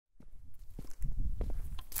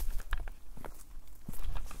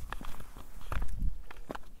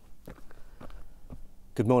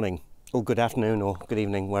Good morning, or good afternoon, or good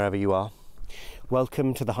evening, wherever you are.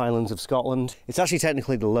 Welcome to the Highlands of Scotland. It's actually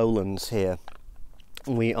technically the lowlands here.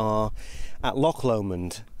 We are at Loch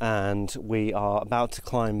Lomond and we are about to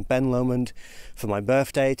climb Ben Lomond for my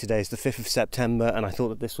birthday. Today's the 5th of September and I thought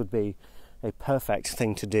that this would be a perfect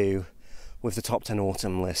thing to do with the top 10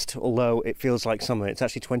 autumn list. Although it feels like summer, it's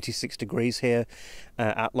actually 26 degrees here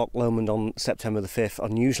at Loch Lomond on September the 5th,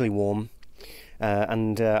 unusually warm.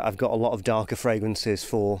 And I've got a lot of darker fragrances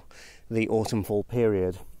for the autumn-fall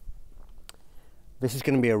period. This is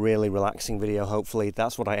going to be a really relaxing video, hopefully.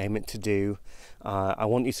 That's what I aim it to do. I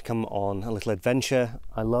want you to come on a little adventure.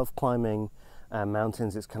 I love climbing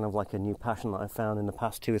mountains. It's kind of like a new passion that I've found in the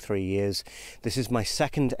past 2 or 3 years. This is my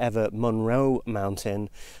second ever Munro mountain,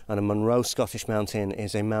 and a Munro Scottish mountain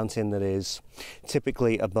is a mountain that is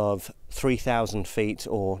typically above 3,000 feet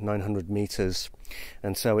or 900 meters.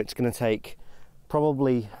 And so it's going to take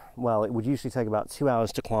probably, well, it would usually take about 2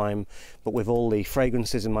 hours to climb, but with all the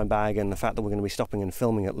fragrances in my bag and the fact that we're going to be stopping and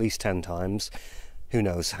filming at least 10 times, who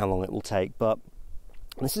knows how long it will take. But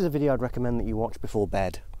this is a video I'd recommend that you watch before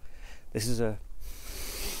bed. This is going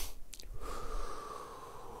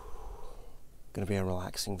to be a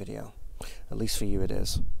relaxing video. At least for you it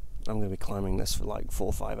is. I'm going to be climbing this for like 4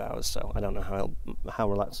 or 5 hours, so I don't know how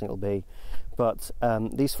relaxing it'll be. But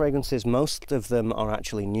these fragrances, most of them are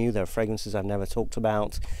actually new. They're fragrances I've never talked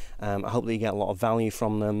about. I hope that you get a lot of value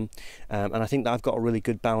from them. And I think that I've got a really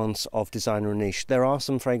good balance of designer and niche. There are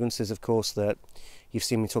some fragrances, of course, that you've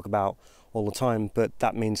seen me talk about all the time, but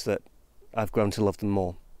that means that I've grown to love them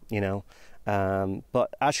more, you know.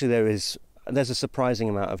 But actually there's a surprising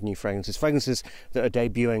amount of new fragrances that are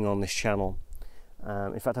debuting on this channel.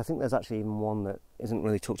 In fact, I think there's actually even one that isn't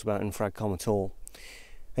really talked about in Fragcom at all.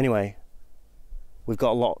 Anyway, we've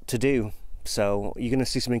got a lot to do, so you're going to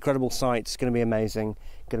see some incredible sights. It's going to be amazing,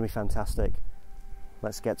 going to be fantastic.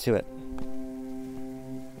 Let's get to it.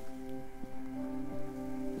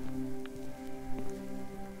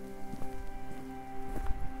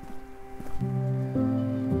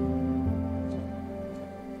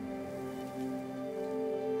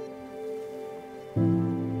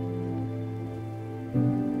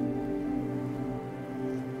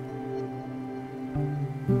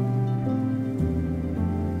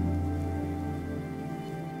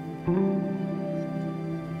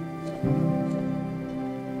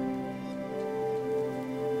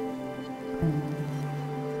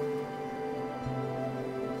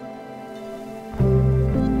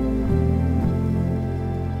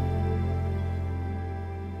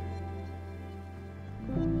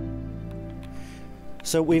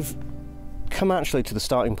 So we've come actually to the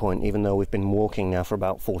starting point, even though we've been walking now for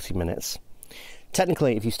about 40 minutes.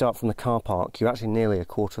 Technically, if you start from the car park, you're actually nearly a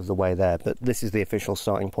quarter of the way there, but this is the official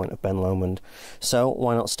starting point of Ben Lomond. So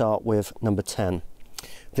why not start with number 10?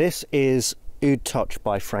 This is Oud Touch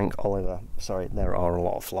by Frank Oliver. Sorry, there are a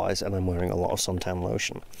lot of flies and I'm wearing a lot of suntan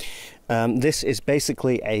lotion. This is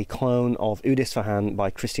basically a clone of Oud Isfahan by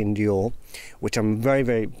Christian Dior, which I'm a very,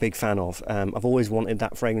 very big fan of. I've always wanted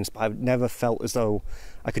that fragrance, but I've never felt as though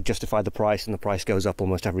I could justify the price, and the price goes up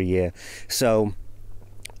almost every year. So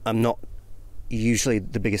I'm not usually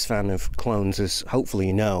the biggest fan of clones, as hopefully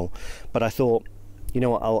you know, but I thought, you know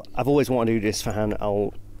what, I've always wanted Oud Isfahan,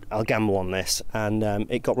 I'll gamble on this, and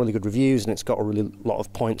it got really good reviews and it's got a really lot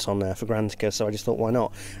of points on there for Grantica, so I just thought, why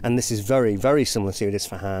not? And this is very, very similar to Oud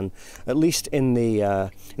Isfahan, at least in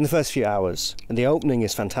the first few hours. And the opening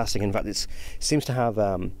is fantastic. In fact, it seems to have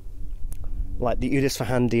like the Oud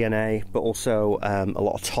Isfahan DNA, but also a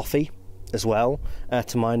lot of toffee as well,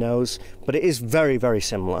 to my nose. But it is very, very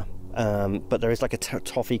similar. But there is like a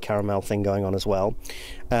toffee caramel thing going on as well.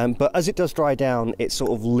 But as it does dry down, it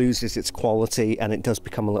sort of loses its quality and it does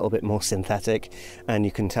become a little bit more synthetic, and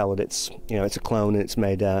you can tell that it's, you know, it's a clone and it's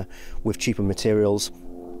made with cheaper materials.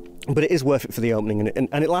 But it is worth it for the opening,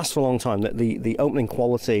 and it lasts for a long time. The opening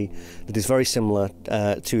quality that is very similar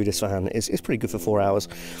to Oud Isfahan is pretty good for 4 hours.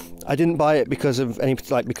 I didn't buy it because of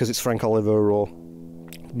because it's Frank Oliver or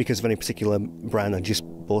because of any particular brand. I just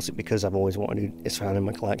bought it because I've always wanted Oud Isfahan in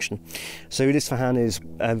my collection. So Oud Isfahan is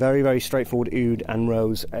a very, very straightforward oud and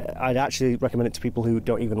rose. I'd actually recommend it to people who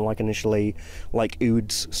don't even initially like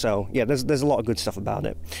ouds. So yeah, there's a lot of good stuff about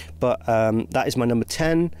it. But that is my number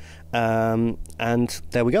 10, and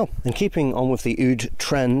there we go. And keeping on with the oud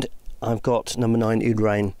trend, I've got number 9, Oud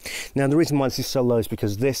Rain. Now, the reason why this is so low is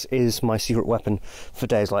because this is my secret weapon for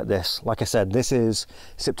days like this. Like I said, this is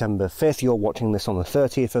September 5th. You're watching this on the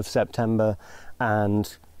 30th of September,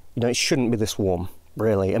 and you know, it shouldn't be this warm,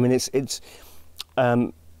 really. I mean, it's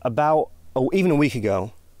about even a week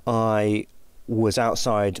ago, I was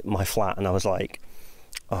outside my flat and I was like,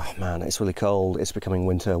 oh man, it's really cold, it's becoming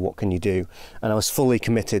winter, what can you do? And I was fully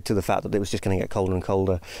committed to the fact that it was just going to get colder and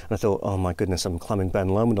colder. And I thought, oh my goodness, I'm climbing Ben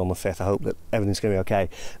Lomond on the 5th. I hope that everything's going to be okay.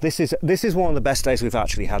 This is one of the best days we've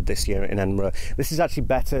actually had this year in Edinburgh. This is actually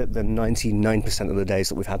better than 99% of the days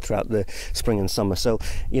that we've had throughout the spring and summer. So,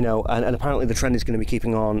 you know, and apparently the trend is going to be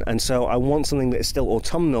keeping on. And so I want something that is still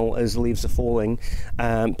autumnal as leaves are falling,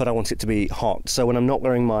 but I want it to be hot. So when I'm not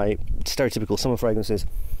wearing my stereotypical summer fragrances,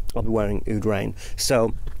 I'll be wearing Oud Rain.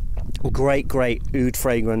 So great oud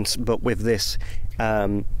fragrance, but with this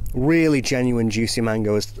really genuine juicy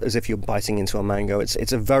mango, as if you're biting into a mango.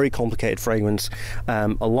 It's a very complicated fragrance, a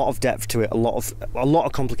lot of depth to it, a lot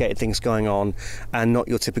of complicated things going on, and not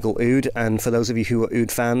your typical oud. And for those of you who are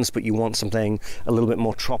oud fans but you want something a little bit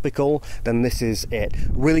more tropical, then this is it.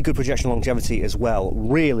 Really good projection longevity as well.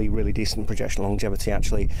 Really decent projection longevity,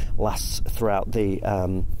 actually lasts throughout the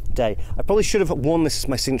day. I probably should have worn this as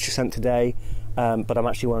my signature scent today, but I'm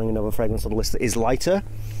actually wearing another fragrance on the list that is lighter.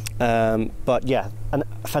 But yeah, a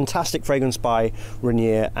fantastic fragrance by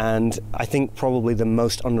Rainier, and I think probably the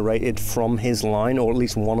most underrated from his line, or at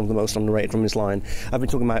least one of the most underrated from his line. I've been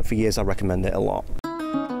talking about it for years. I recommend it a lot.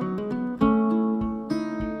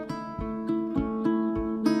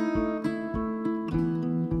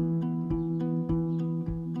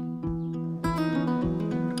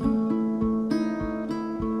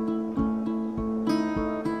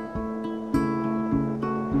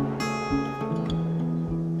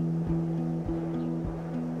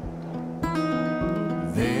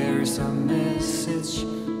 There's a message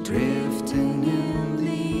drifting in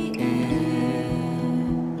the air.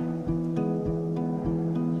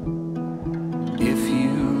 If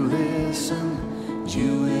you listen,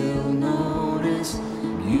 you will notice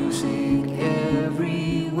music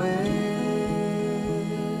everywhere.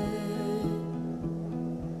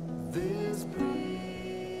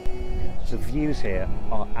 The views here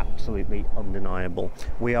are absolutely undeniable.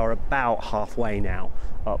 We are about halfway now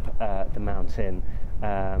up the mountain.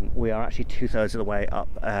 We are actually 2/3 of the way up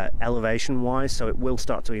elevation wise, so it will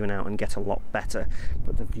start to even out and get a lot better,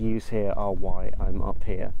 but the views here are why I'm up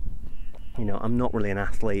here. You know, I'm not really an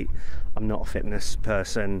athlete, I'm not a fitness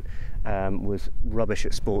person, was rubbish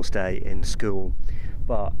at sports day in school,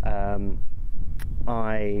 but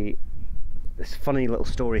this funny little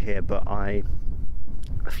story here, but a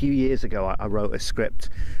few years ago I wrote a script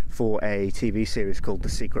for a TV series called The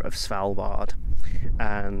Secret of Svalbard,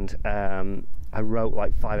 and I wrote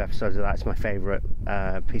like 5 episodes of that. It's my favourite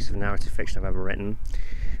piece of narrative fiction I've ever written,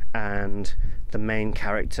 and the main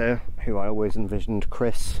character, who I always envisioned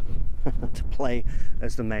Chris to play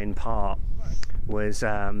as the main part, was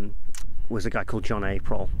a guy called John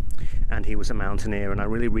April, and he was a mountaineer, and I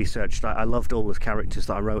really researched. I loved all the characters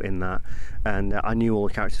that I wrote in that, and I knew all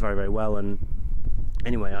the characters very well, and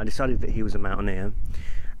anyway, I decided that he was a mountaineer,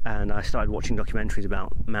 and I started watching documentaries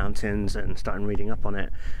about mountains and started reading up on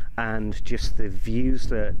it, and just the views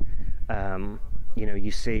that you know,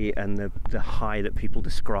 you see, and the high that people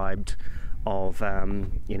described of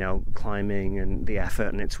you know, climbing and the effort,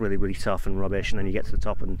 and it's really tough and rubbish, and then you get to the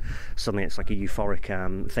top and suddenly it's like a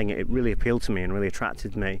euphoric thing. It really appealed to me and really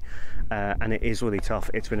attracted me, and it is really tough.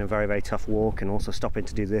 It's been a very tough walk, and also stopping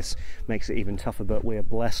to do this makes it even tougher, but we are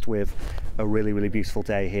blessed with a really beautiful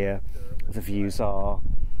day here. The views are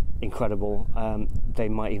incredible. They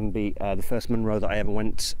might even be the first munro that I ever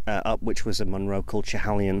went up, which was a munro called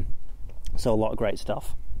Chihalion. So a lot of great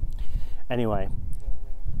stuff. Anyway,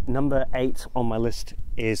 number 8 on my list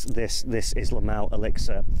is this is Lomond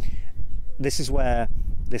Elixir. This is where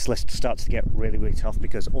this list starts to get really tough,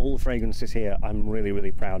 because all the fragrances here I'm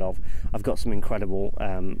really proud of. I've got some incredible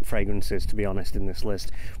fragrances, to be honest, in this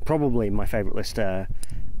list. Probably my favourite list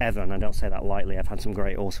ever, and I don't say that lightly. I've had some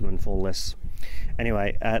great autumn and fall lists.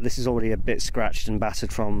 Anyway, this is already a bit scratched and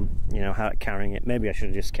battered from, you know, how carrying it. Maybe I should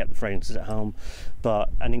have just kept the fragrances at home, but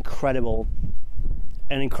an incredible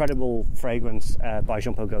fragrance by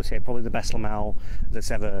Jean-Paul Gaultier, probably the best Lomond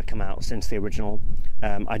that's ever come out since the original.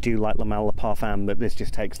 I do like Lomond Le Parfum, but this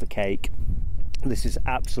just takes the cake. This is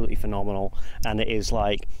absolutely phenomenal, and it is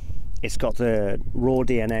like, it's got the raw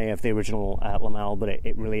DNA of the original Lomond, but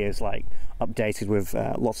it really is like updated with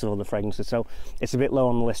lots of other fragrances. So it's a bit low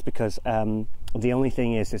on the list, because the only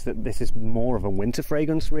thing is that this is more of a winter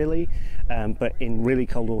fragrance, really, but in really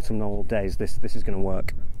cold autumnal days, this is going to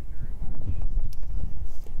work.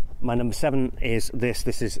 My number 7 is this.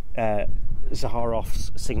 This is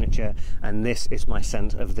Zaharoff's signature, and this is my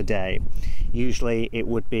scent of the day. Usually it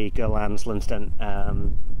would be Guerlain's L'instant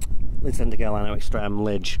de Guerlain Extreme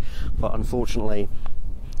Lidge, but unfortunately,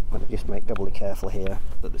 let me just make doubly careful here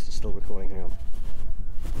that this is still recording. Hang on.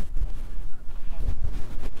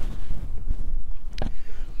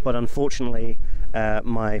 but unfortunately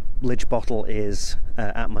my Lidge bottle is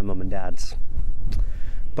at my mum and dad's.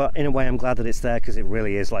 But in a way I'm glad that it's there, because it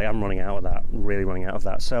really is like I'm running out of that, really running out of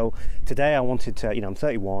that. So today I wanted to, I'm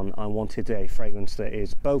 31, I wanted a fragrance that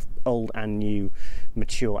is both old and new,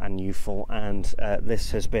 mature and youthful, and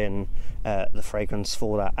this has been the fragrance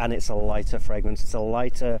for that. And it's a lighter fragrance, it's a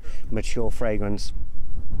lighter, mature fragrance.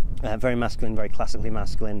 Very masculine, very classically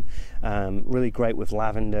masculine, really great with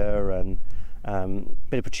lavender and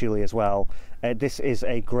bit of patchouli as well. This is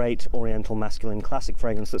a great oriental masculine classic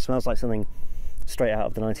fragrance that smells like something straight out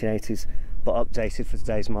of the 1980s, but updated for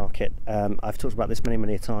today's market. I've talked about this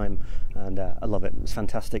many a time, and I love it. It's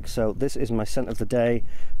fantastic. So this is my scent of the day.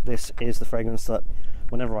 This is the fragrance that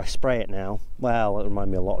whenever I spray it now, well, it'll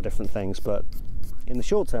remind me of a lot of different things, but in the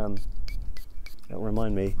short term it'll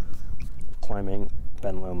remind me of climbing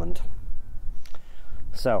Ben Lomond.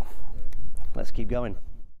 So let's keep going.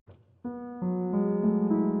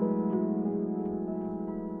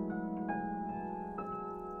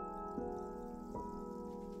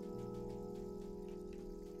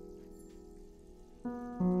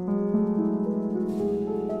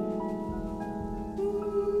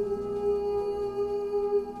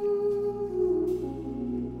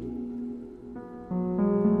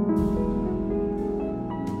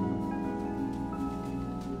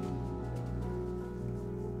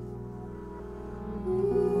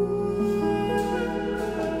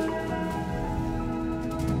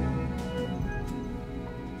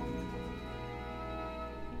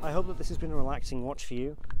 I hope that this has been a relaxing watch for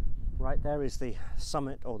you. Right there is the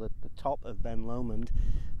summit, or the top of Ben Lomond.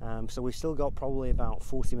 So we've still got probably about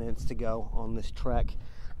 40 minutes to go on this trek.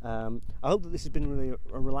 I hope that this has been really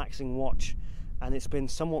a relaxing watch, and it's been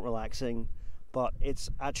somewhat relaxing, but it's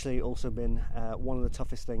actually also been one of the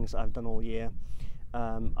toughest things I've done all year.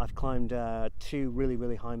 I've climbed two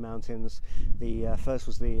really high mountains. The first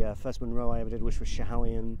was the first munro I ever did, which was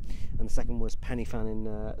Schiehallion, and the second was Pennyfan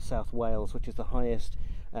in South Wales, which is the highest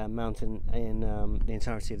mountain in the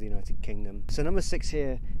entirety of the United Kingdom. So number 6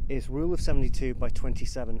 here is Rule of 72 by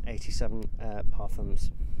 2787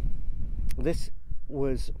 Parfums. This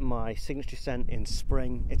was my signature scent in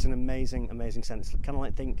spring. It's an amazing scent. It's kind of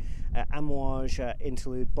like, think Amouage,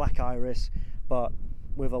 Interlude, Black Iris, but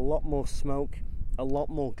with a lot more smoke, a lot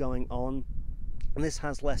more going on. And this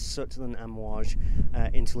has less soot than Amouage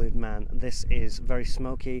Interlude Man. This is very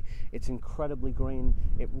smoky, it's incredibly green.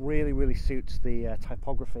 It really suits the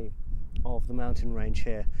typography of the mountain range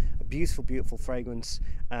here. A beautiful fragrance,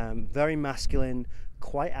 very masculine,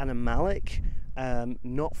 quite animalic,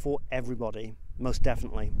 not for everybody, most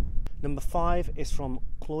definitely. Number 5 is from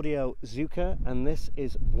Claudio Zucca, and this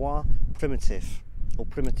is Bois Primitif, or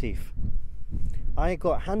Primitif. I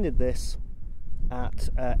got handed this at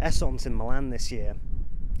Essence in Milan this year,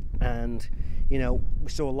 and we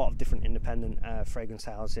saw a lot of different independent fragrance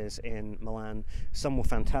houses in Milan. Some were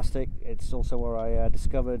fantastic. It's also where I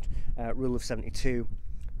discovered Rule of 72,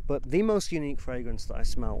 but the most unique fragrance that I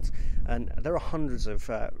smelt, and there are hundreds of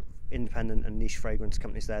independent and niche fragrance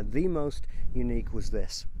companies there, the most unique was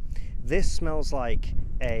this. This smells like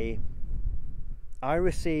a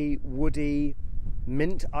irisy, woody,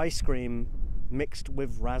 mint ice cream mixed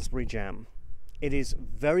with raspberry jam. It is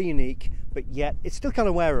very unique, but yet it's still kind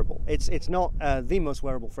of wearable. It's not the most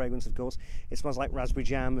wearable fragrance, of course. It smells like raspberry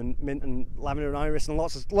jam and mint and lavender and iris and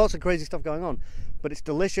lots of crazy stuff going on. But it's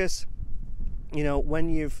delicious. When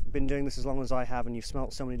you've been doing this as long as I have, and you've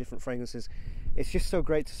smelt so many different fragrances, it's just so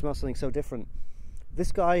great to smell something so different.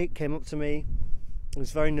 This guy came up to me. He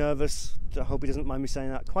was very nervous. I hope he doesn't mind me saying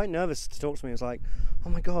that. Quite nervous to talk to me. He was like, "Oh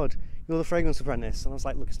my God, you're the fragrance apprentice." And I was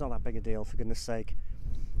like, "Look, it's not that big a deal, for goodness sake.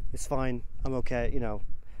 It's fine, I'm okay,"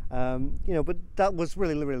 but that was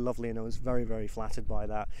really lovely, and I was very flattered by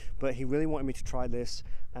that. But he really wanted me to try this,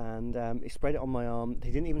 and he sprayed it on my arm.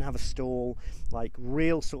 He didn't even have a stall, like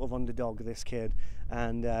real sort of underdog, this kid.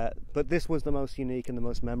 And but this was the most unique and the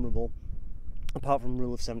most memorable, apart from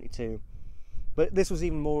Rule of 72. But this was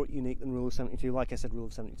even more unique than Rule of 72. Like I said, Rule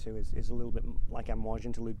of 72 is a little bit like Amouage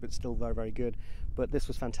Interlude, but still very good. But this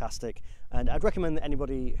was fantastic, and I'd recommend that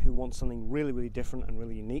anybody who wants something really different and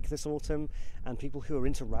really unique this autumn, and people who are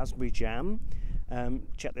into raspberry jam,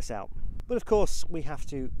 check this out. But of course, we have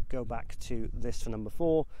to go back to this for number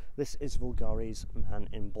 4. This is Vulgari's Man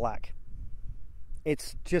in Black.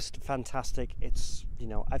 It's just fantastic. It's,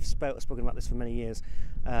 I've spoken about this for many years.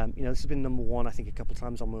 This has been number 1, I think, a couple of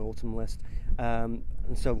times on my autumn list. And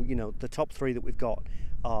so, the top 3 that we've got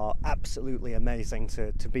are absolutely amazing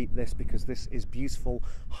to beat this, because this is beautiful,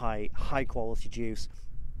 high quality juice.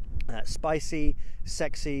 Spicy,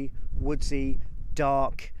 sexy, woodsy,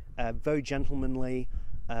 dark, very gentlemanly,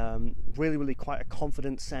 Really quite a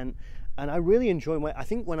confident scent, and I really enjoy I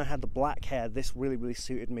think when I had the black hair, this really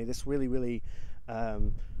suited me. This really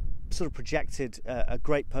sort of projected a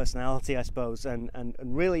great personality, I suppose, and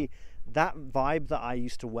really that vibe that I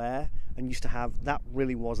used to wear and used to have, that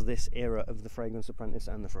really was this era of the Fragrance Apprentice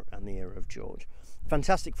and the era of George.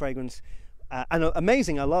 Fantastic fragrance, and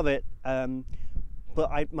amazing. I love it, but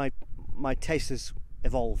my taste has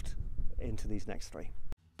evolved into these next three.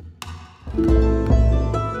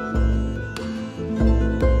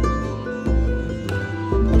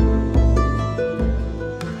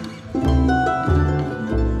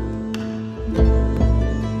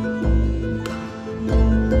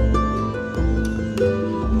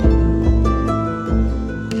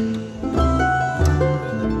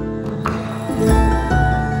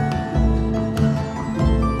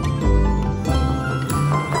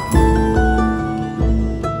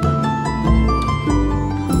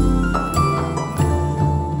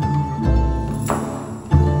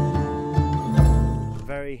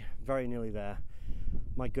 Very nearly there.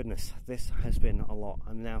 My goodness, this has been a lot.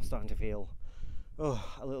 I'm now starting to feel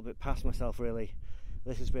a little bit past myself, really.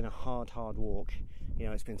 This has been a hard walk. You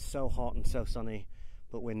know, it's been so hot and so sunny,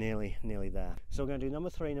 but we're nearly there. So we're going to do number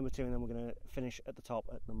 3, number 2, and then we're going to finish at the top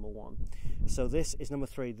at number 1. So this is number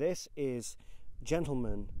 3. This is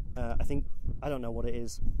Gentleman. I don't know what it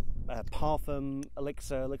is. Parfum,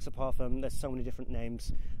 Elixir Parfum. There's so many different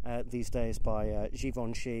names these days by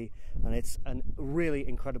Givenchy, and it's a really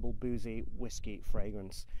incredible boozy whiskey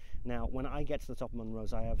fragrance. Now, when I get to the top of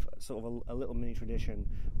Munros, I have sort of a little mini tradition,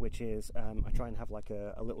 which is I try and have like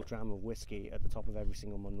a little dram of whiskey at the top of every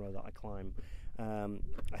single Munro that I climb.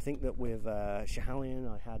 I think that with Schiehallion,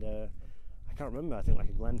 I had I can't remember, I think like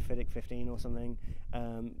a Glenfiddich 15 or something.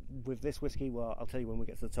 With this whiskey, well, I'll tell you when we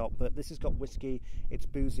get to the top, but this has got whiskey, it's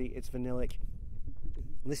boozy, it's vanillic.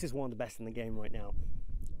 This is one of the best in the game right now.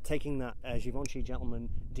 Taking that Givenchy Gentleman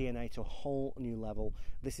DNA to a whole new level.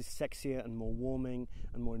 This is sexier and more warming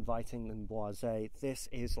and more inviting than Bois. This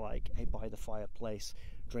is like a by the fireplace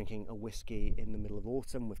drinking a whiskey in the middle of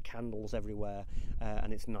autumn with candles everywhere,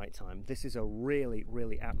 and it's nighttime. This is a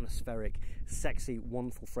really atmospheric, sexy,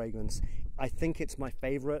 wonderful fragrance. I think it's my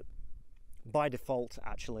favorite by default,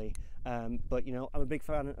 actually, but you know, I'm a big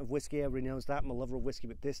fan of whiskey. Everybody knows that. I'm a lover of whiskey,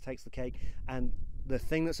 but this takes the cake. And the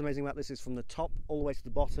thing that's amazing about this is from the top all the way to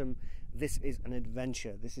the bottom, this is an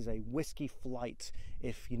adventure. This is a whiskey flight,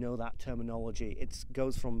 if you know that terminology. It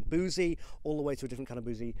goes from boozy all the way to a different kind of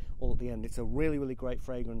boozy all at the end. It's a really great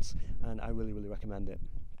fragrance, and I really recommend it.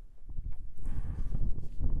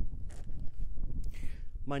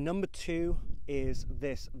 My number 2 is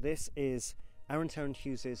this. This is Aaron Terran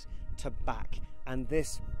Hughes's Tabac, and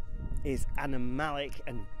this is animalic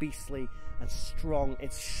and beastly and strong.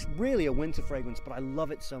 It's really a winter fragrance, but I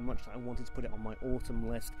love it so much that I wanted to put it on my autumn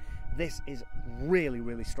list. This is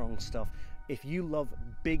really strong stuff. If you love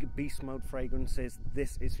big beast mode fragrances,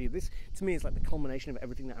 this is for you. This, to me, is like the culmination of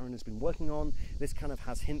everything that Aaron has been working on. This kind of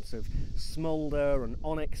has hints of smolder and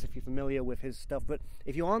onyx, if you're familiar with his stuff. But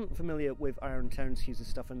if you aren't familiar with Aaron Terrence Hughes'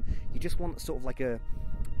 stuff and you just want sort of like an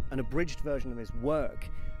abridged version of his work,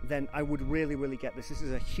 then I would really get this. This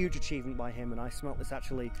is a huge achievement by him, and I smelt this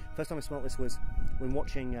actually, first time I smelt this was when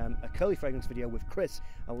watching a curly fragrance video with Chris.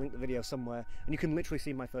 I'll link the video somewhere, and you can literally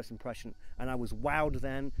see my first impression, and I was wowed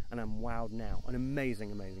then, and I'm wowed now. An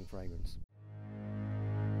amazing fragrance.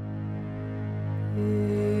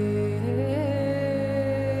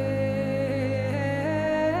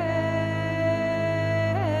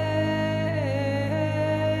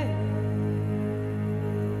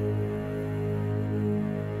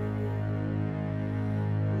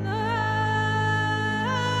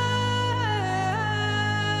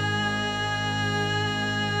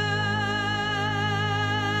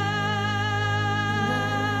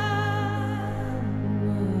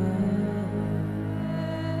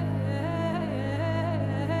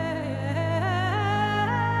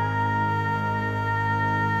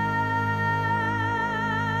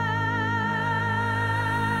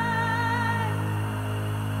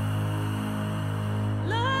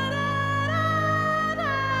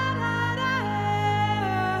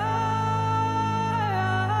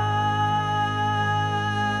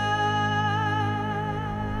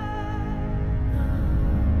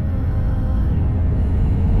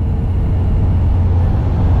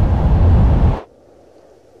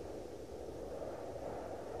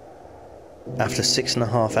 After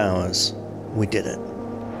 6.5 hours, we did it.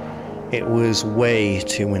 It was way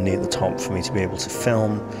too windy at the top for me to be able to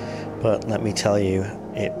film, but let me tell you,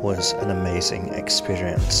 it was an amazing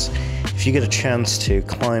experience. If you get a chance to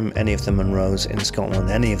climb any of the Munros in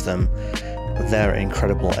Scotland, any of them, they're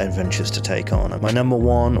incredible adventures to take on. My number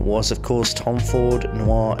one was, of course, Tom Ford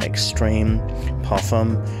Noir Extreme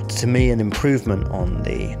Parfum. To me, an improvement on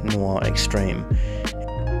the Noir Extreme.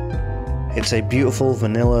 It's a beautiful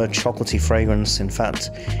vanilla chocolatey fragrance. In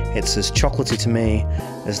fact, it's as chocolatey to me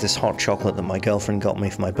as this hot chocolate that my girlfriend got me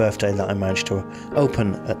for my birthday that I managed to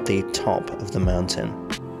open at the top of the mountain.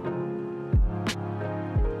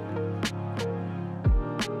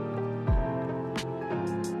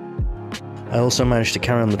 I also managed to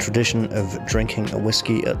carry on the tradition of drinking a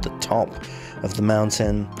whiskey at the top of the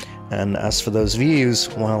mountain, and as for those views,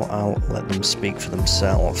 well, I'll let them speak for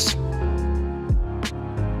themselves.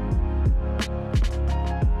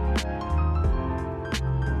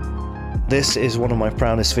 This is one of my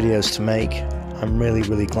proudest videos to make. I'm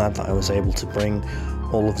really glad that I was able to bring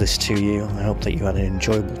all of this to you. I hope that you had an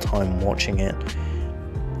enjoyable time watching it,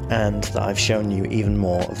 and that I've shown you even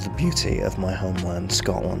more of the beauty of my homeland,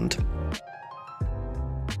 Scotland.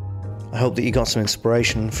 I hope that you got some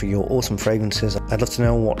inspiration for your autumn fragrances. I'd love to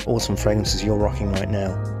know what autumn fragrances you're rocking right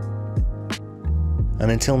now.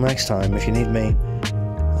 And until next time, if you need me,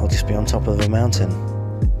 I'll just be on top of a mountain.